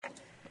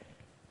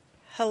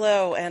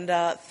Hello, and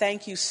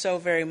thank you so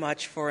very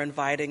much for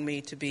inviting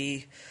me to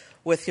be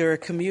with your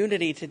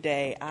community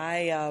today.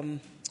 I'm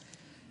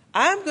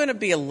going to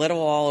be a little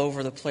all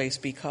over the place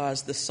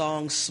because the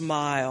song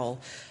 "Smile"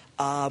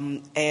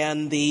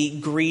 and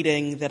the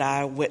greeting that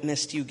I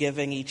witnessed you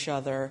giving each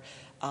other,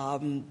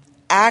 they're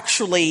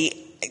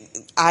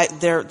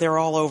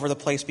all over the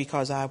place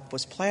because I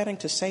was planning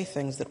to say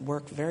things that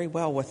work very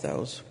well with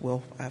those.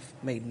 Well, I've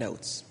made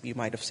notes. You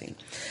might have seen.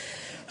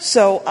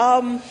 So,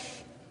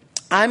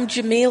 I'm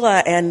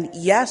Jamila, and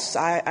yes,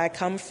 I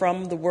come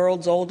from the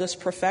world's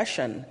oldest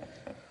profession,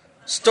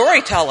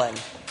 storytelling.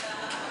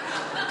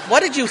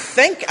 What did you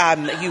think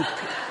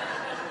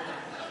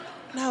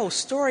No,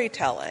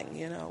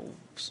 storytelling.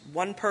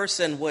 One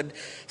person would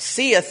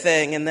see a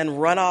thing and then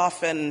run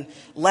off and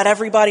let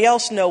everybody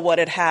else know what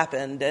had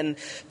happened, and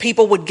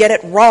people would get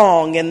it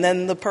wrong, and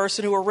then the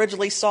person who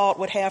originally saw it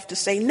would have to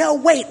say, "No,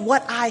 wait,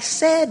 what I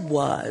said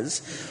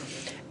was..."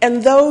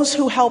 And those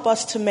who help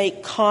us to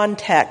make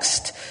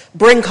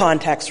bring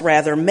context,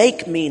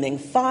 make meaning,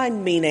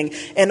 find meaning,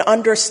 and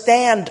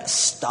understand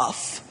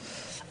stuff,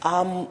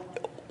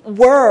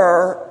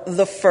 were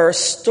the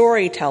first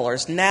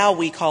storytellers. Now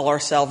we call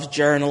ourselves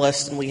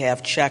journalists, and we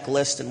have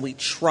checklists, and we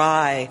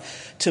try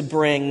to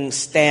bring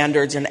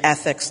standards and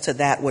ethics to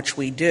that which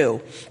we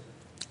do.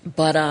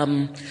 But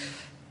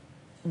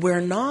we're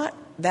not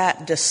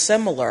that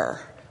dissimilar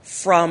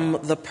from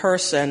the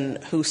person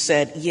who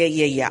said,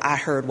 yeah, I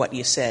heard what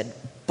you said,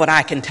 but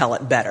I can tell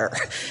it better.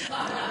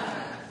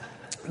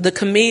 The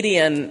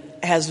comedian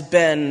has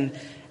been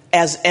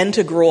as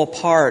integral a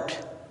part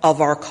of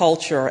our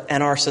culture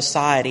and our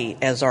society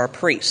as our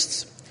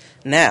priests.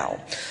 Now,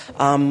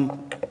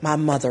 my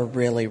mother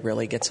really,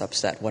 really gets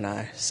upset when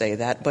I say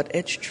that, but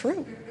it's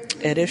true.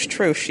 It is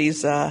true.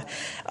 Let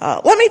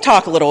me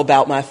talk a little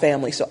about my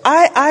family. So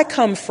I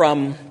come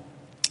from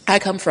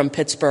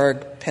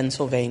Pittsburgh,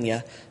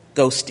 Pennsylvania.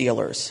 Go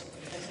Steelers.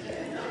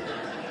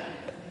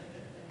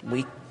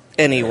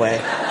 Anyway,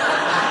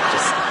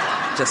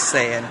 just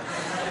saying.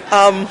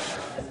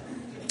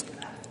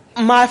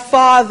 My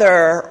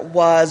father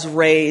was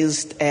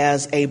raised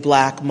as a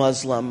black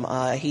Muslim.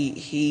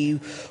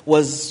 He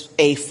was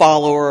a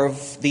follower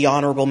of the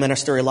Honorable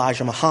Minister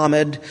Elijah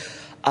Muhammad.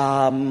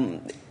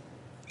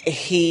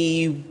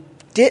 He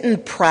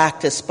didn't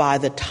practice by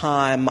the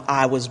time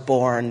I was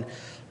born,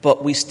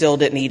 but we still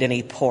didn't eat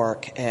any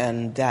pork,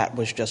 and that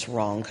was just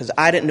wrong, because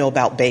I didn't know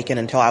about bacon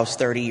until I was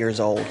 30 years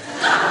old.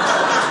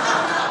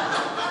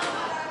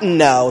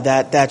 No,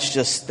 that's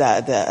just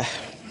that.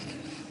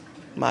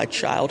 My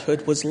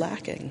childhood was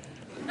lacking.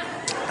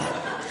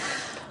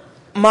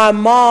 My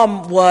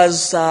mom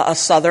was a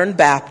Southern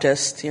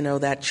Baptist,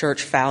 that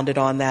church founded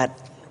on that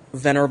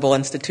venerable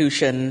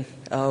institution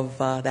of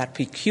that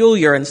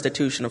peculiar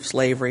institution of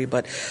slavery.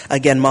 But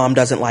again, Mom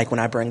doesn't like when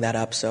I bring that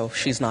up, so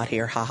she's not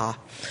here. Haha.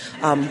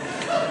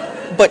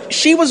 But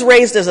she was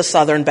raised as a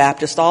Southern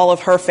Baptist. All of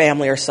her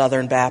family are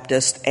Southern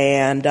Baptist.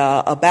 And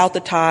about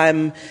the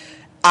time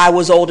I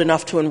was old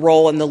enough to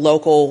enroll in the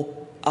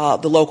local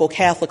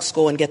Catholic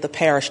school and get the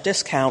parish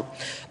discount,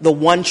 the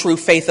one true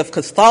faith of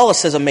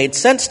Catholicism made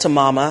sense to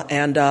Mama,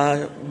 and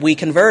we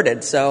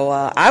converted. So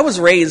I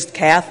was raised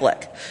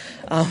Catholic.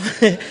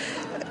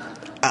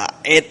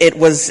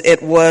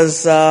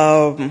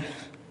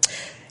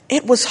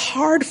 It was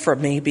hard for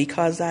me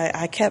because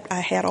I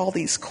had all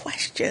these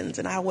questions,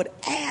 and I would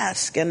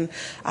ask, and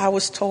I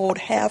was told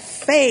have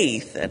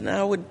faith, and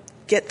I would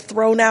get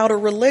thrown out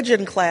of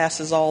religion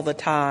classes all the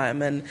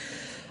time, and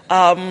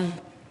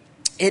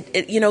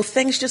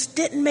things just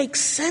didn't make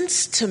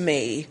sense to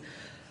me.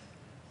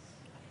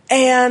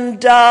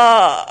 And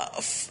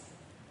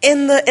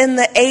in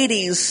the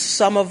 80s,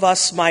 some of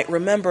us might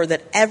remember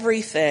that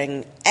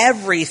everything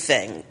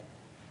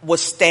was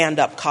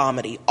stand-up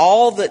comedy.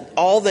 All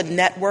the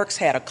networks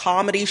had a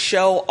comedy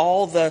show.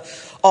 All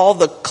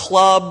the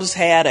clubs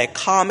had a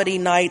comedy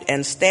night,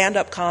 and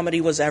stand-up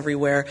comedy was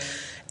everywhere.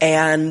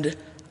 And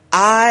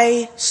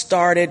I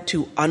started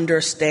to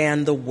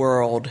understand the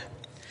world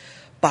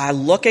by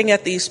looking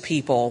at these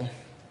people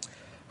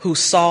who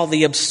saw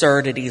the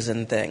absurdities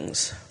in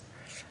things.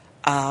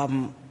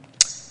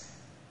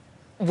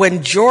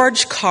 When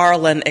George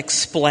Carlin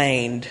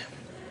explained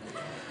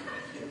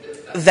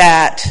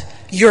that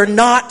you're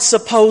not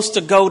supposed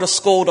to go to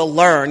school to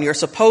learn, you're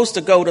supposed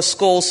to go to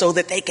school so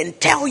that they can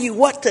tell you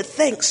what to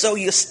think, so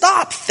you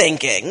stop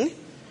thinking,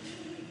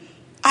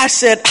 I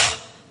said,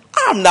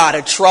 I'm not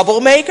a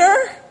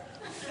troublemaker.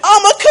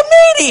 I'm a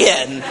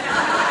comedian.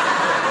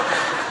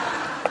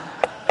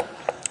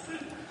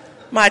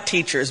 My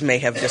teachers may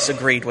have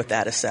disagreed with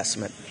that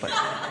assessment, but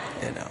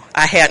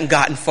I hadn't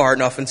gotten far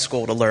enough in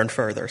school to learn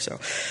further. So,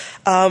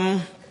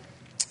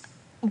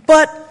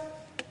 but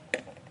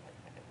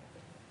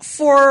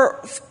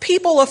for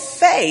people of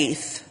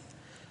faith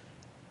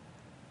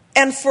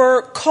and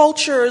for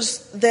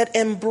cultures that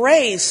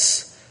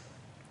embrace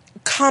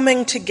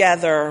coming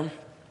together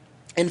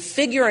and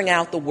figuring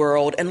out the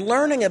world and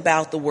learning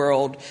about the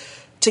world,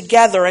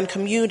 together in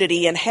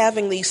community and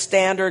having these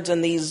standards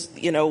and these,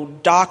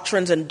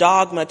 doctrines and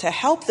dogma to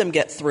help them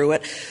get through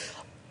it,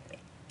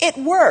 it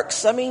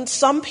works. I mean,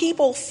 some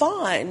people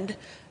find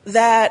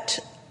that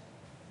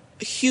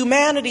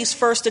humanity's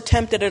first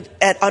attempt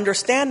at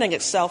understanding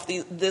itself,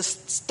 this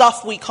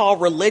stuff we call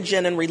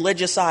religion and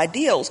religious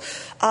ideals,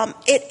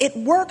 it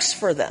works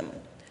for them.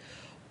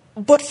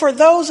 But for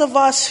those of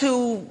us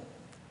who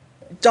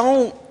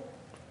don't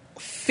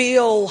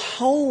feel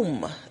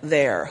home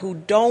there, who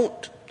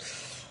don't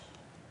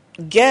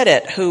get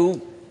it,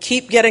 who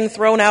keep getting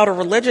thrown out of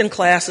religion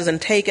classes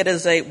and take it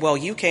as well,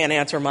 you can't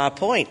answer my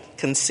point,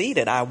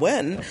 conceded, I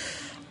win.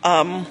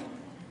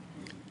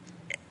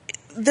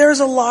 There's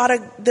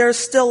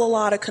still a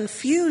lot of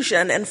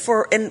confusion, and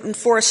for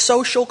a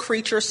social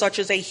creature such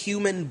as a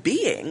human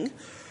being,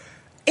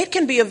 it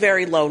can be a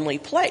very lonely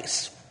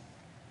place.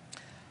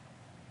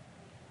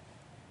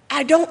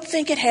 I don't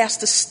think it has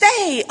to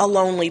stay a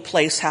lonely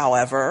place,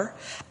 however.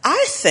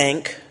 I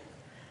think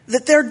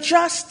that there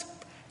just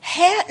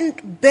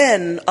hadn't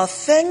been a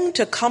thing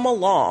to come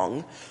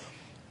along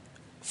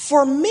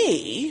for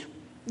me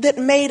that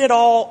made it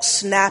all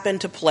snap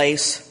into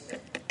place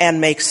and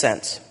make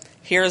sense.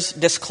 Here's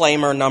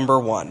disclaimer number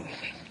 1.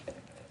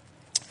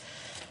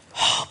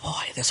 Oh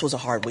boy, this was a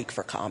hard week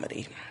for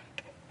comedy.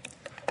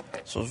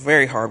 This was a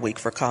very hard week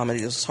for comedy.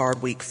 This was a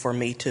hard week for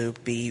me to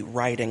be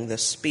writing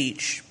this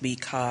speech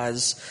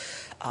because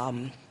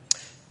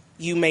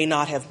you may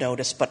not have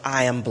noticed, but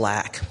I am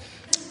black.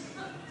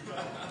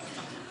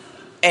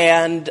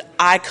 And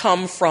I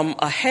come from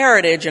a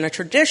heritage and a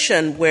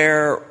tradition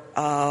where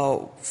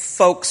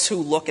folks who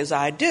look as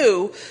I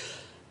do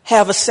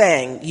have a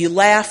saying, you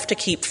laugh to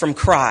keep from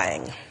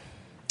crying.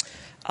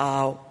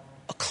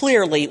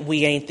 Clearly,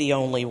 we ain't the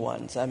only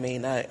ones. I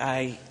mean,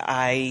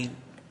 I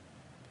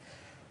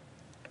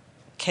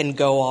can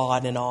go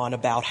on and on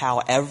about how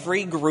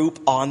every group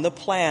on the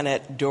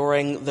planet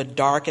during the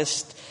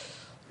darkest,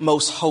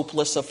 most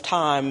hopeless of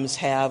times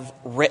have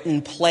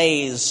written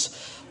plays,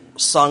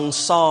 sung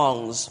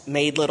songs,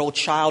 made little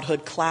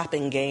childhood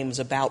clapping games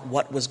about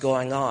what was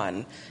going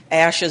on.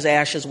 Ashes,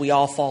 ashes, we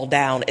all fall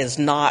down is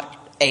not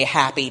a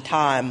happy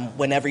time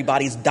when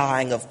everybody's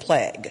dying of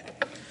plague.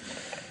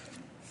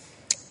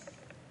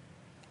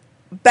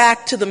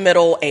 Back to the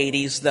middle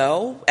 80s,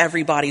 though,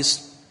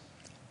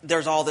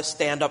 there's all this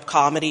stand-up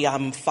comedy.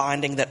 I'm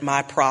finding that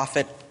my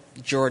prophet,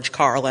 George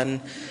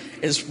Carlin,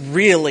 is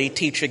really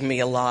teaching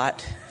me a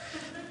lot.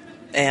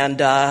 And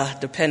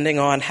depending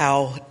on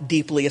how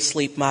deeply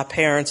asleep my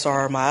parents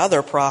are, my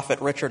other prophet,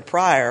 Richard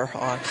Pryor,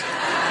 on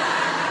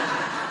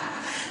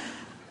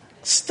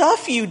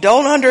stuff you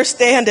don't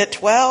understand at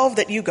 12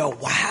 that you go,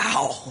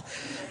 wow.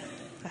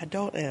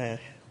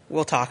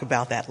 We'll talk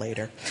about that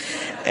later.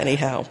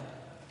 Anyhow,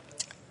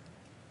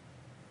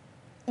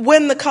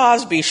 when The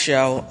Cosby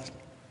Show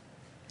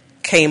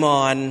came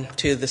on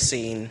to the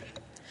scene,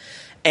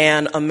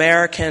 and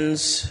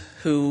Americans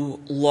who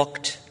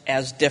looked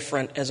as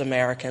different as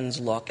Americans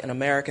look, and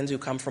Americans who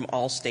come from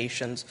all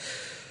stations,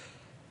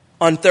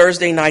 on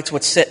Thursday nights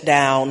would sit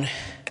down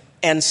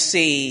and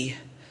see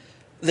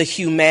the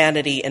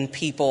humanity in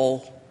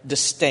people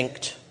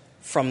distinct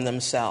from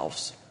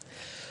themselves,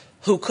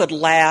 who could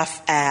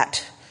laugh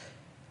at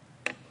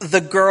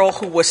the girl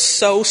who was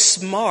so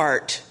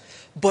smart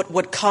but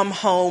would come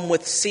home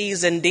with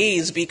C's and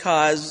D's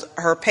because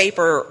her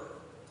paper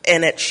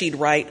in it she'd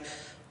write,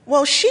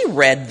 well, she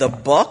read the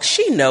book.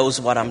 She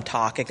knows what I'm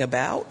talking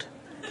about.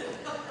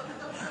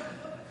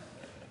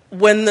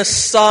 When the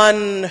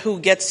son who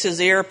gets his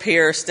ear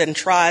pierced and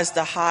tries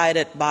to hide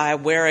it by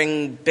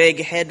wearing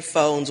big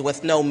headphones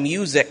with no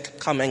music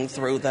coming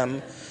through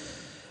them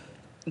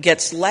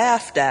gets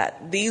laughed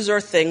at. These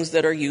are things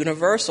that are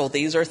universal.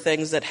 These are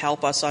things that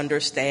help us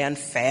understand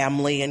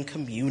family and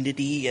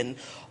community and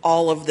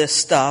all of this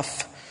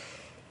stuff.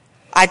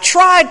 I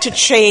tried to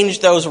change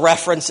those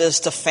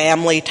references to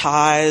Family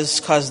Ties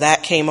because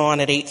that came on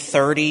at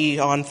 8:30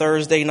 on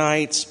Thursday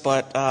nights,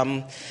 but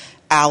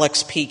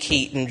Alex P.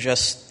 Keaton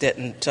just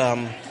didn't,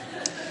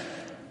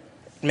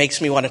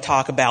 makes me want to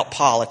talk about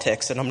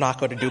politics, and I'm not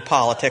going to do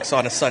politics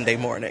on a Sunday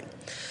morning.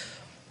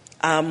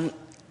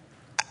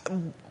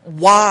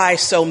 Why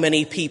so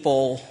many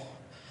people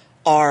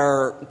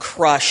are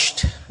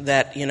crushed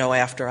that,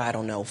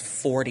 after,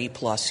 40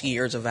 plus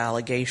years of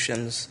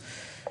allegations,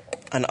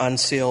 an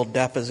unsealed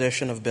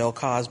deposition of Bill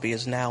Cosby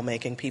is now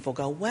making people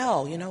go,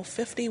 well,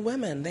 50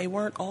 women, they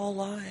weren't all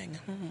lying.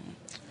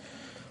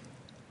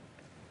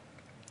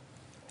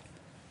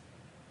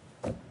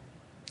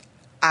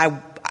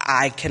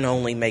 I can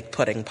only make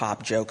pudding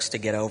pop jokes to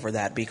get over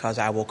that because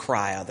I will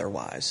cry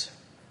otherwise.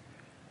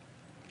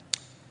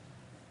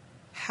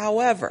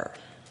 However,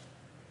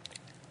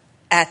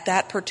 at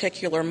that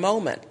particular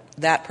moment,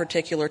 that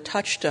particular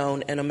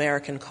touchstone in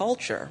American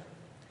culture,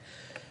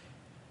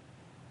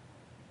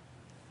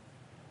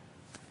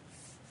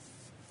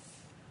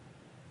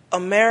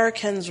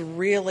 Americans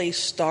really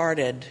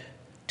started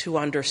to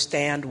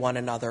understand one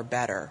another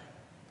better.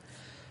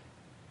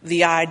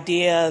 The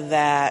idea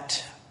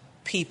that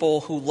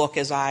people who look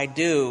as I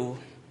do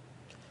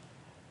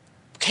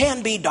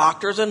can be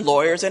doctors and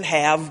lawyers and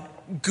have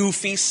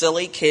goofy,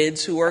 silly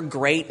kids who are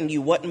great and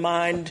you wouldn't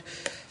mind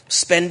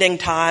spending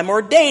time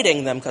or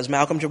dating them because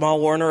Malcolm Jamal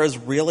Warner is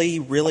really,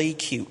 really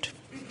cute.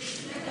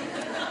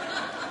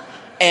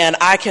 And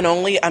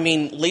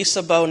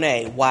Lisa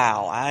Bonet,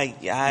 wow.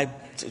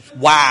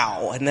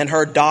 Wow. And then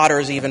her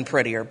daughter's even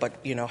prettier, but,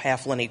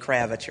 half Lenny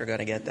Kravitz, you're going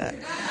to get that.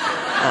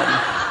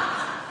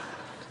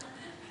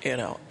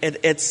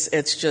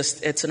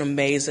 It's an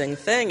amazing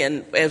thing.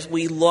 And as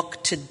we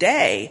look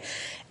today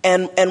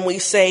and we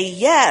say,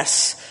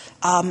 yes,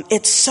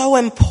 it's so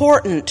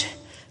important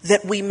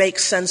that we make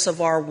sense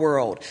of our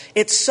world.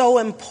 It's so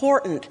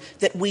important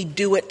that we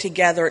do it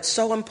together. It's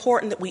so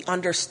important that we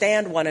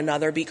understand one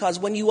another, because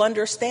when you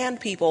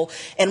understand people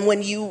and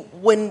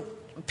when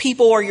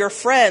people are your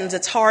friends,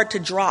 it's hard to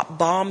drop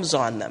bombs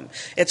on them.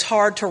 It's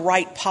hard to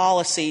write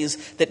policies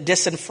that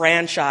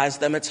disenfranchise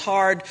them. It's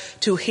hard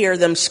to hear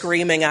them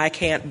screaming, "I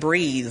can't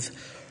breathe,"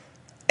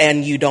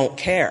 and you don't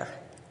care.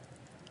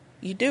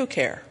 You do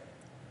care,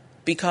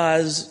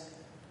 because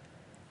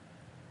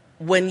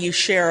when you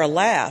share a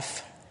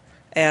laugh,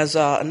 as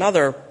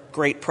another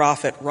great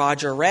prophet,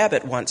 Roger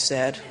Rabbit, once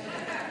said,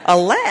 a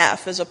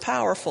laugh is a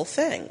powerful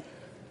thing.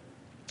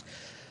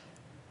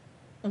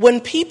 When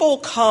people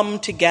come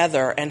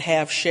together and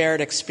have shared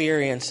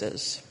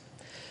experiences,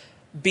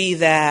 be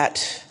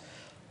that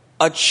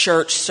a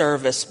church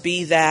service,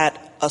 be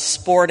that a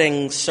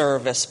sporting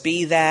service,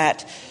 be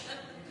that,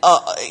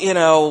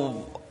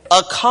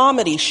 a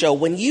comedy show,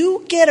 when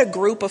you get a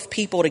group of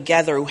people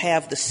together who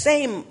have the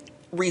same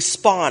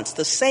response,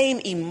 the same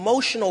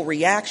emotional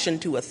reaction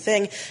to a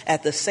thing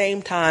at the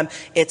same time,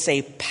 it's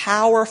a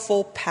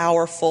powerful,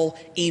 powerful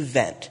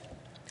event.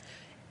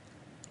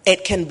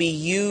 It can be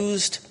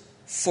used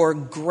for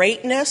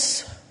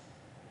greatness,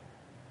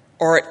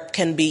 or it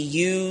can be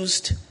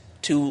used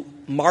to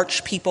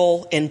march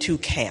people into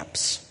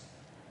camps.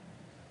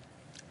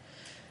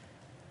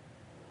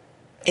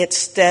 It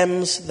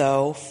stems,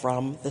 though,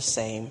 from the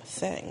same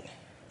thing.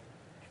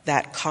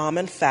 That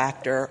common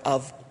factor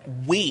of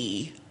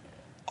we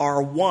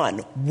are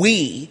one.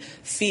 We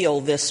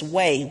feel this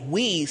way.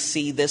 We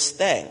see this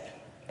thing.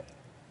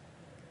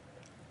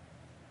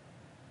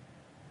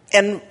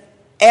 And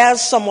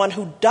as someone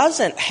who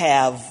doesn't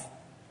have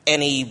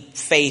any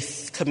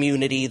faith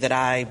community that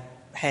I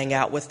hang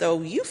out with,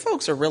 though, you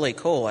folks are really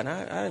cool, and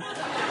I'm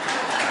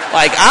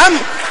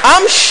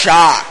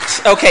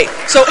shocked. Okay,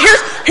 so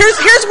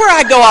here's where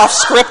I go off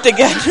script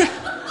again.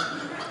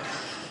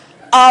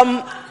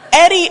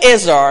 Eddie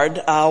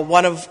Izzard,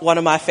 one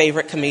of my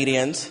favorite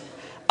comedians,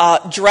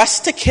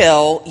 Dressed to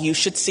Kill. You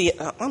should see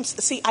it.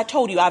 See, I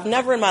told you, I've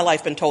never in my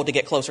life been told to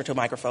get closer to a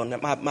microphone.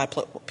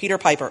 Peter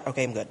Piper.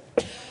 Okay, I'm good.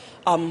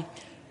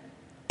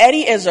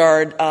 Eddie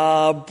Izzard,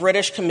 a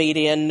British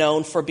comedian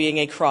known for being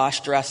a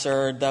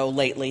cross-dresser, though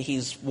lately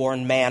he's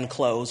worn man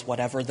clothes,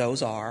 whatever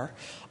those are.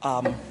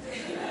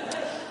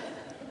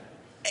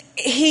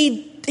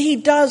 He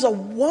does a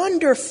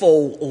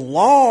wonderful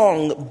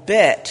long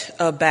bit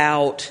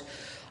about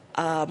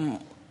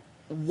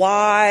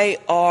why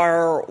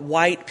are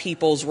white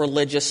people's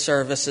religious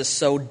services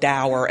so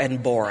dour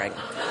and boring.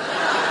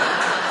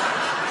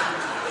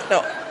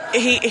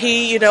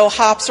 He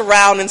hops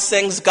around and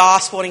sings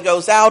gospel, and he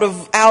goes out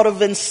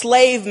of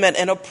enslavement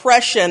and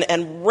oppression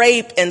and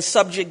rape and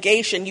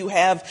subjugation. You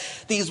have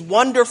these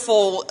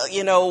wonderful,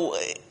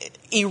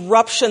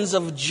 eruptions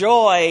of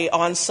joy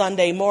on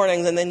Sunday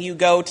mornings, and then you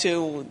go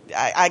to,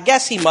 I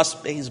guess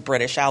he's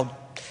British. I'll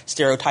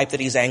stereotype that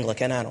he's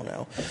Anglican. I don't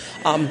know.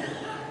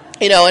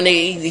 And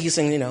he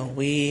sings,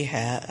 we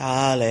have,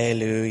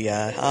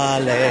 hallelujah,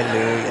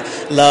 hallelujah,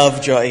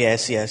 love, joy,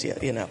 yes,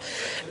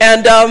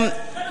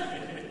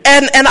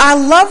 And I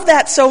love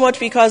that so much,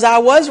 because I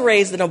was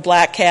raised in a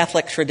black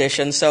Catholic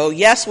tradition. So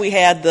yes, we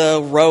had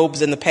the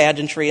robes and the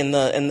pageantry and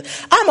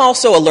I'm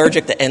also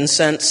allergic to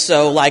incense.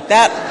 So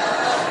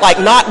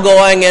not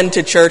going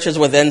into churches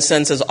with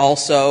incense is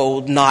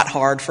also not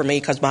hard for me,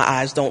 because my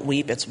eyes don't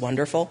weep. It's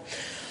wonderful.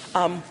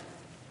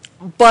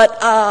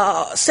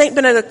 But St.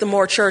 Benedict the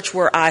Moor Church,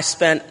 where I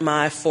spent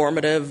my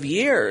formative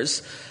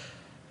years,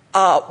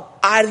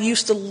 I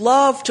used to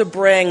love to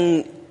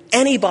bring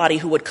anybody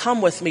who would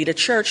come with me to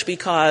church,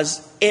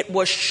 because it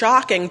was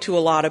shocking to a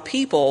lot of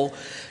people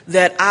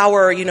that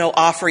our,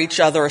 offer each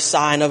other a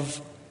sign of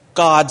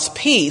God's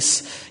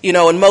peace.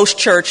 In most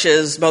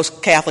churches,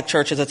 most Catholic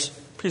churches, it's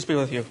peace be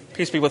with you,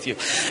 peace be with you.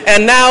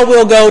 And now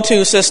we'll go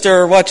to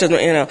Sister,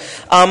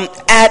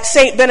 at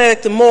St.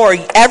 Benedict the Moor,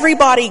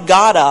 everybody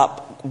got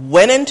up,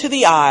 went into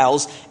the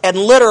aisles, and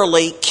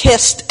literally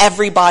kissed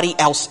everybody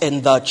else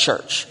in the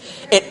church.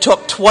 It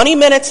took 20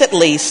 minutes at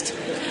least.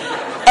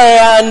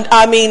 And,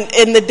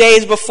 in the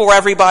days before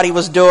everybody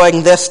was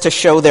doing this to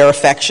show their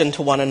affection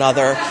to one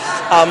another,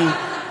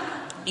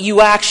 you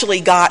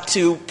actually got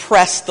to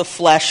press the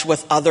flesh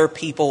with other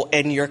people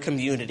in your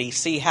community.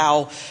 See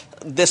how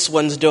this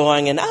one's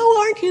doing, and,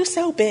 oh, aren't you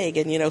so big?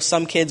 And,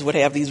 some kids would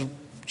have these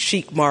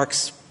cheek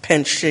marks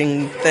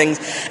pinching things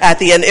at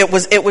the end. It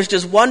was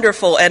just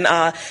wonderful.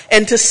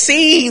 And to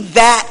see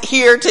that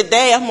here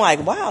today, I'm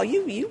like, wow,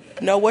 you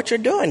know what you're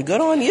doing.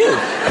 Good on you.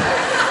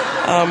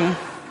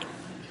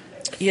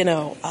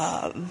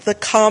 The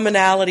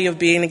commonality of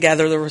being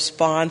together, the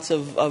response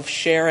of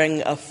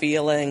sharing a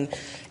feeling,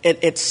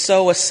 it's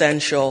so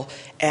essential,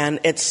 and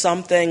it's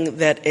something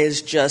that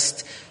is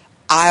just,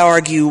 I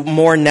argue,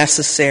 more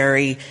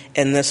necessary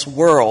in this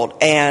world.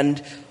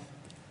 And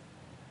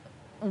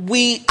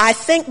I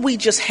think we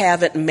just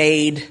haven't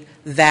made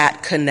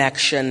that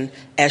connection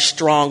as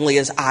strongly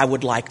as I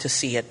would like to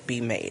see it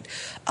be made.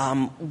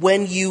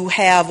 When you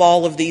have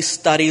all of these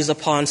studies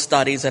upon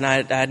studies, and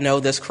I know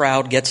this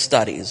crowd gets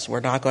studies, we're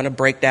not going to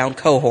break down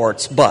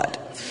cohorts, but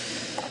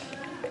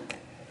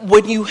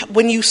when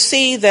you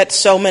see that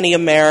so many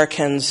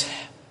Americans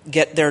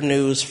get their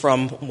news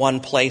from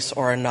one place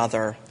or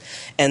another,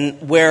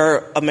 and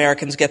where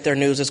Americans get their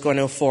news is going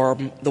to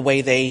inform the way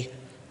they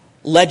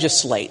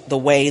legislate, the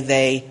way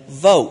they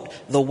vote,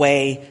 the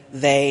way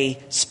they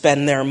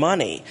spend their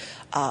money.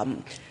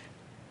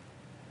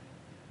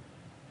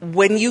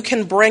 When you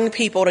can bring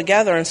people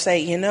together and say,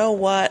 you know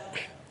what,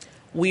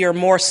 we are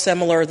more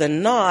similar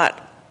than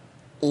not,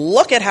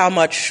 look at how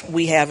much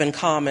we have in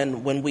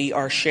common when we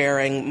are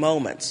sharing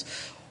moments.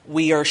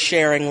 We are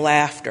sharing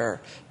laughter.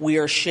 We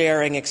are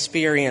sharing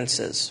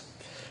experiences.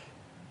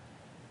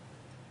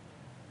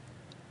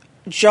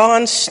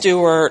 Jon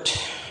Stewart,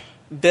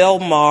 Bill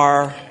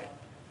Maher,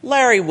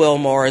 Larry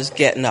Wilmore is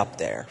getting up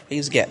there.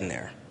 He's getting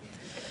there.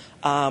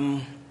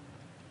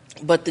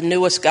 But the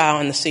newest guy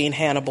on the scene,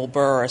 Hannibal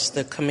Buress,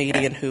 the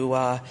comedian who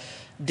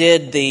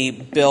did the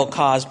Bill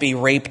Cosby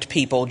raped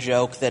people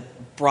joke that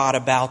brought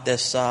about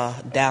this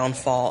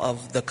downfall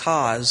of the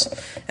cause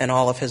and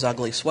all of his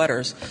ugly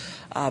sweaters.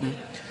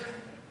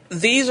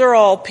 These are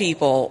all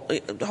people,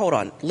 hold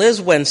on, Liz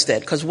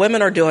Winstead, because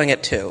women are doing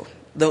it too.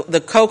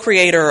 The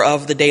co-creator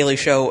of The Daily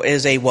Show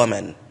is a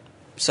woman.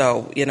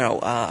 So,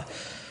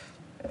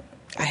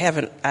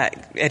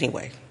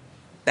 anyway,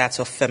 that's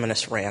a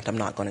feminist rant. I'm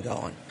not going to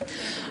go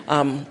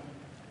on.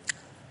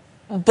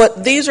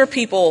 But these are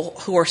people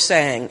who are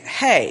saying,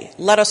 hey,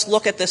 let us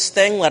look at this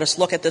thing. Let us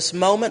look at this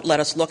moment. Let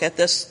us look at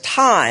this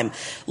time.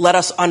 Let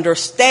us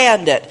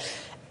understand it.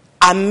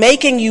 I'm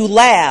making you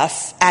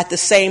laugh at the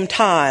same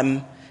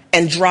time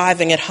and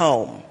driving it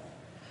home.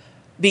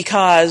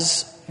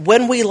 Because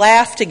when we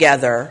laugh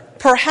together,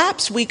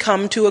 perhaps we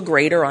come to a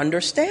greater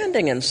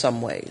understanding in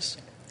some ways.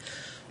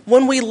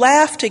 When we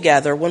laugh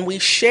together, when we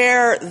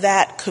share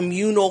that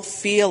communal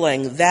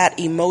feeling, that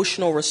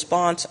emotional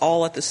response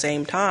all at the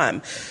same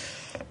time,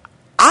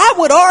 I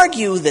would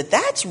argue that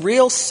that's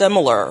real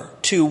similar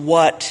to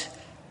what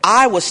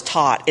I was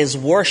taught is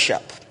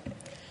worship.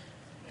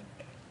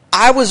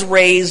 I was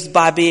raised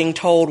by being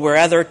told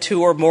wherever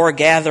two or more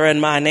gather in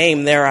my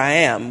name, there I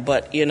am.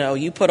 But,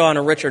 you put on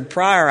a Richard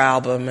Pryor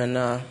album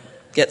and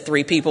get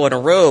 3 people in a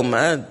room,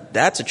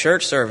 that's a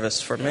church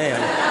service for me.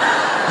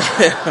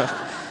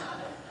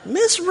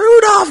 Miss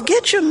Rudolph,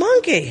 get your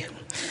monkey.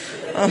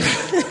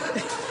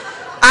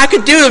 I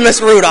could do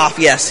Miss Rudolph,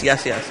 yes.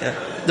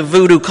 The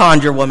voodoo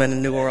conjure woman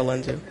in New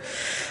Orleans.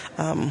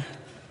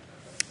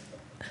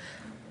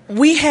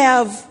 We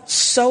have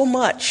so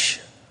much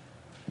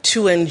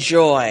to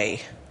enjoy.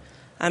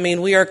 I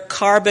mean, we are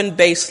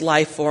carbon-based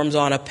life forms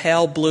on a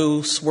pale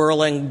blue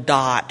swirling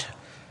dot,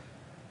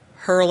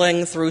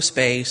 hurling through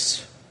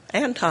space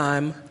and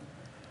time.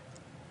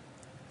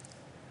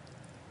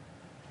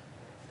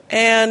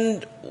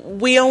 And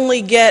we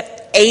only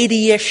get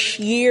 80-ish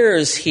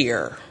years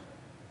here.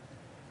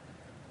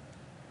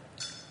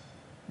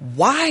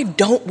 Why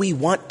don't we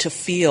want to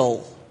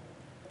feel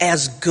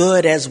as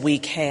good as we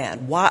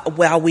can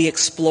while we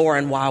explore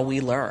and while we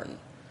learn?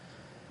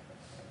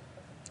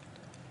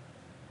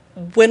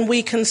 When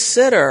we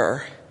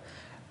consider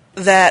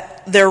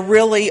that there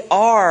really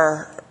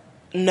are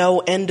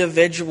no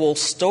individual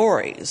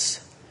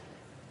stories,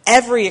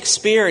 every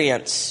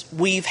experience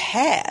we've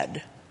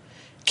had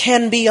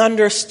can be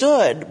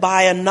understood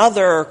by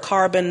another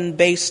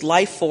carbon-based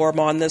life form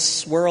on this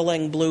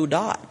swirling blue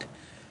dot.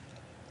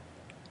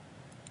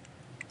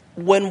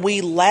 When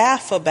we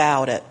laugh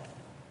about it,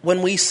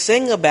 when we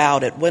sing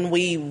about it, when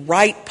we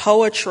write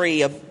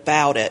poetry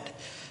about it,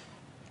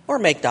 or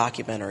make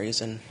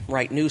documentaries and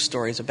write news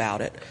stories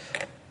about it,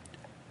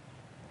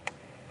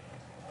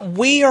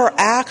 we are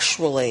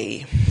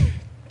actually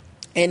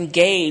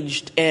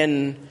engaged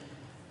in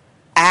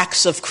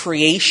acts of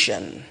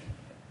creation,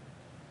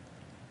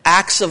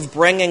 acts of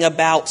bringing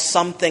about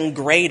something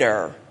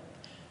greater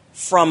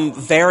from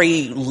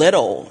very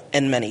little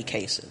in many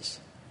cases.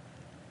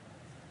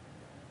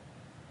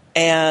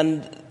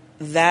 And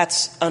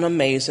that's an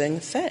amazing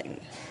thing.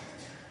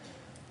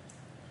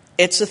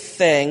 It's a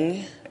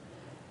thing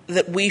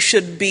that we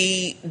should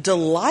be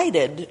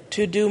delighted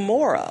to do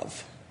more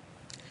of.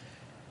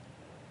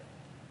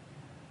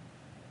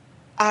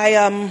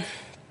 I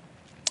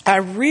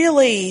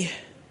really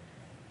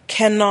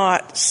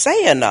cannot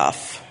say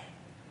enough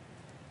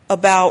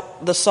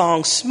about the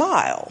song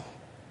Smile.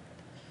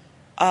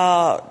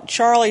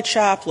 Charlie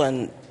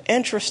Chaplin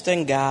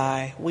interesting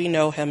guy. We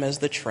know him as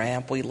the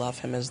Tramp. We love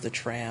him as the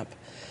Tramp.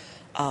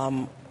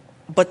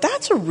 But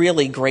that's a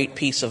really great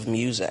piece of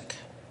music.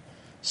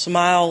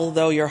 Smile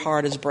though your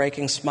heart is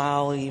breaking.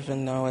 Smile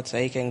even though it's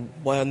aching.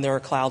 When there are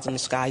clouds in the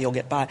sky, you'll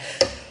get by.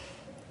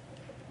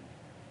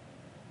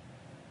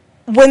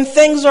 When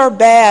things are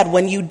bad,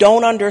 when you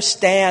don't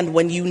understand,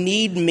 when you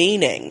need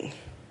meaning,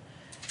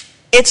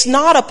 it's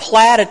not a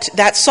platitude.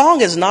 That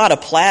song is not a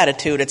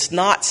platitude. It's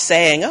not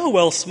saying, oh,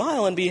 well,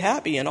 smile and be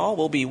happy and all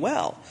will be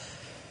well.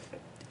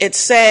 It's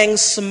saying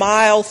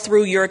smile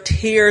through your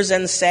tears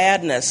and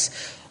sadness.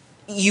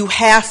 You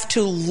have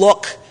to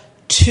look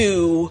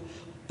to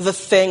the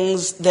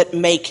things that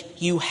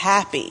make you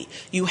happy.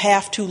 You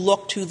have to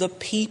look to the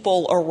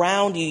people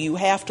around you. You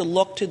have to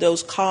look to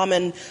those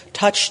common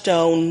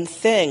touchstone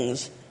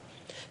things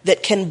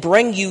that can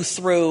bring you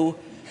through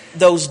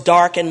those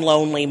dark and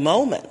lonely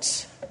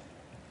moments.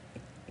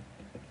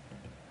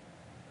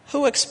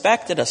 Who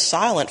expected a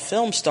silent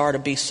film star to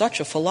be such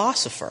a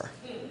philosopher?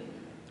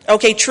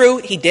 Okay, true,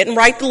 he didn't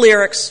write the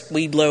lyrics.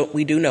 We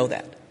do know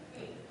that.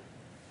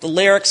 The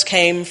lyrics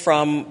came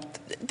from...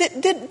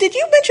 Did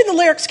you mention the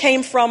lyrics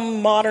came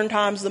from Modern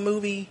Times, the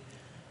movie?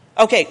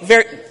 Okay,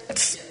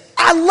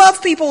 I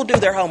love people who do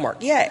their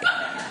homework. Yay.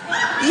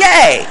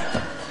 Yay.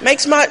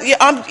 Makes my...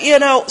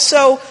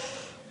 so...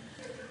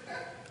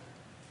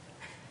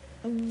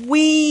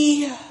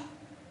 We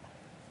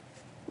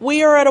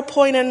are at a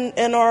point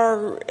in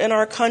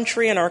our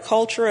country, in our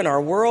culture, in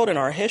our world, in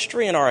our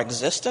history, in our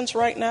existence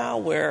right now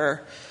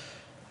where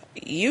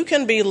you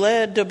can be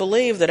led to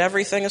believe that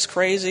everything is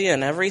crazy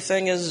and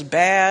everything is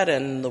bad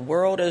and the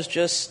world is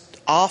just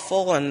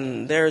awful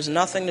and there's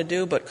nothing to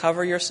do but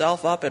cover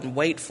yourself up and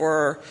wait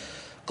for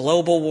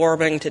global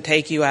warming to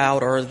take you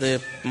out or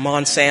the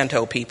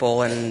Monsanto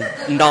people and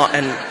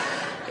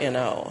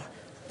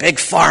big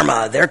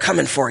pharma, they're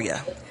coming for you.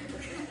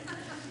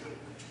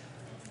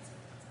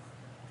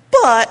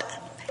 But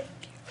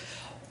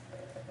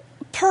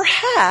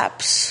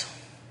perhaps,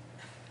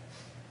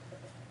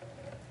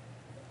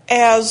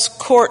 as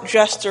court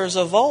jesters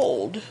of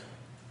old,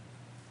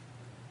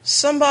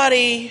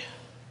 somebody,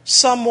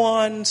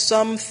 someone,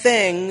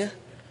 something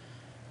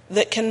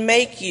that can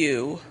make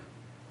you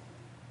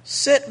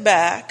sit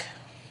back,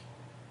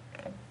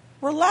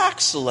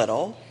 relax a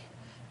little,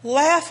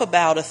 laugh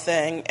about a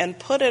thing, and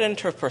put it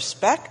into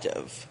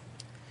perspective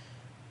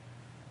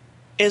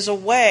is a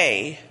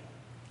way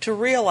to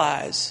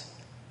realize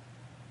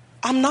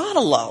I'm not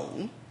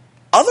alone.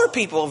 Other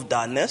people have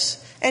done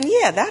this, and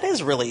yeah, that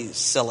is really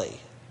silly.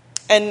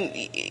 And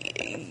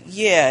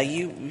yeah,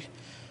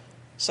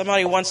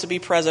 somebody who wants to be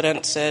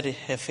president said,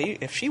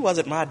 if she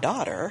wasn't my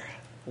daughter,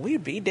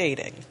 we'd be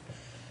dating.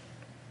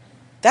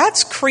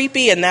 That's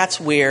creepy and that's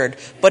weird.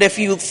 But if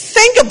you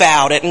think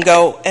about it and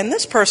go, and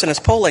this person is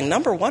polling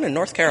number 1 in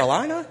North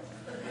Carolina,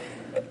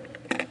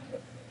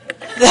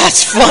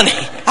 that's funny.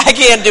 I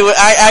can't do it.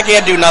 I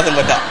can't do nothing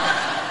with that.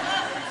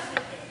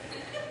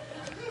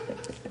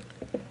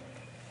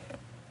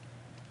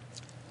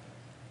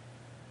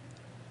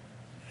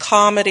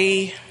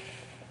 Comedy,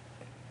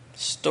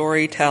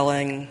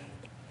 storytelling,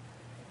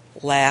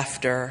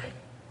 laughter,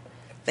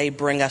 they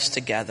bring us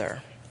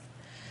together.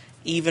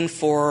 Even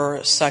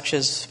for such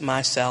as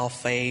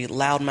myself, a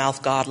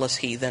loudmouth, godless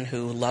heathen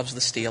who loves the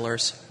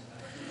Steelers.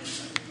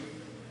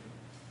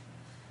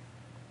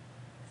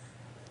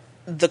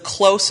 The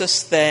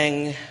closest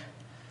thing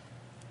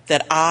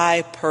that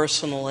I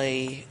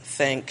personally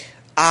think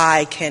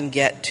I can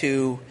get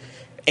to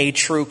a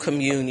true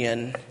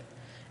communion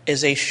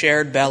is a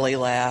shared belly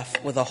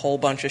laugh with a whole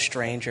bunch of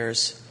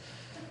strangers,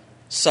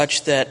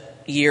 such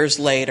that years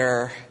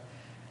later,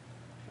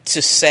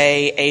 to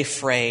say a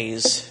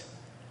phrase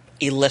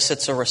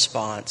elicits a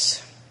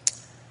response.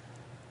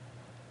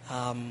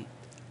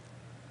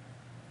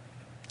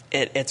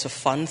 It's a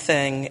fun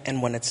thing,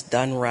 and when it's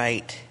done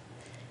right,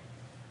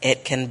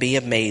 it can be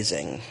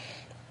amazing.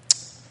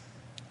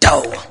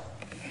 Dough!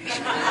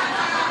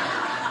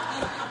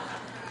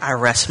 I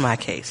rest my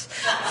case.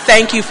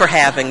 Thank you for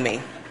having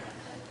me.